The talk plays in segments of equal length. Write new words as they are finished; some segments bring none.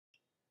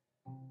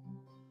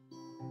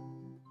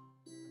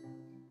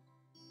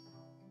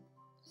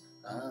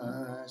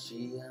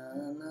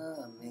आशियाना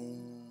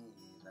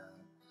मेरा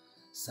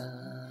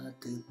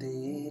साथ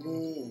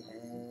तेरे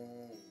है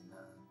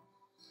ना,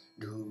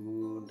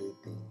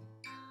 ढूंढते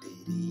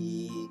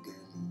तेरी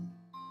गली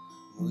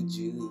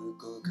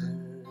मुझको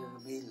घर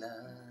मिला।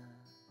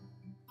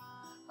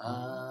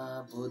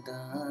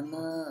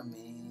 आबुदाना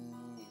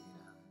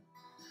मेरा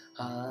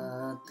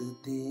हाथ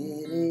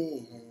तेरे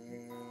है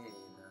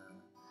ना,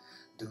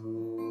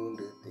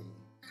 ढूंढते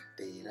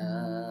तेरा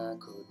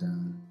खुदा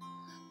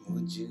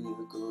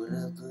मुझको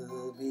रब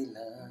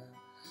मिला।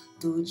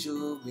 तू जो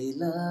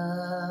मिला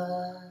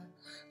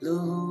लो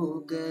हो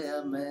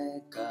गया मैं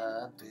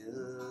काबिल,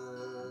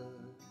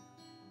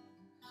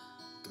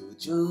 तू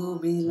जो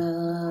मिला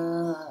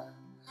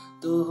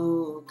तो हो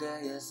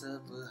गया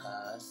सब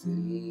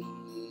हासिल।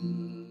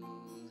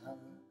 हाँ,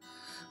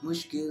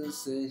 मुश्किल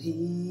सही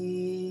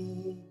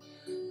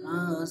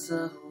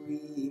आसा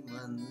हुई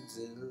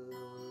मंजिल,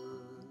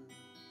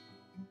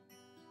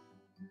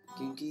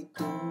 क्योंकि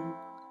तुम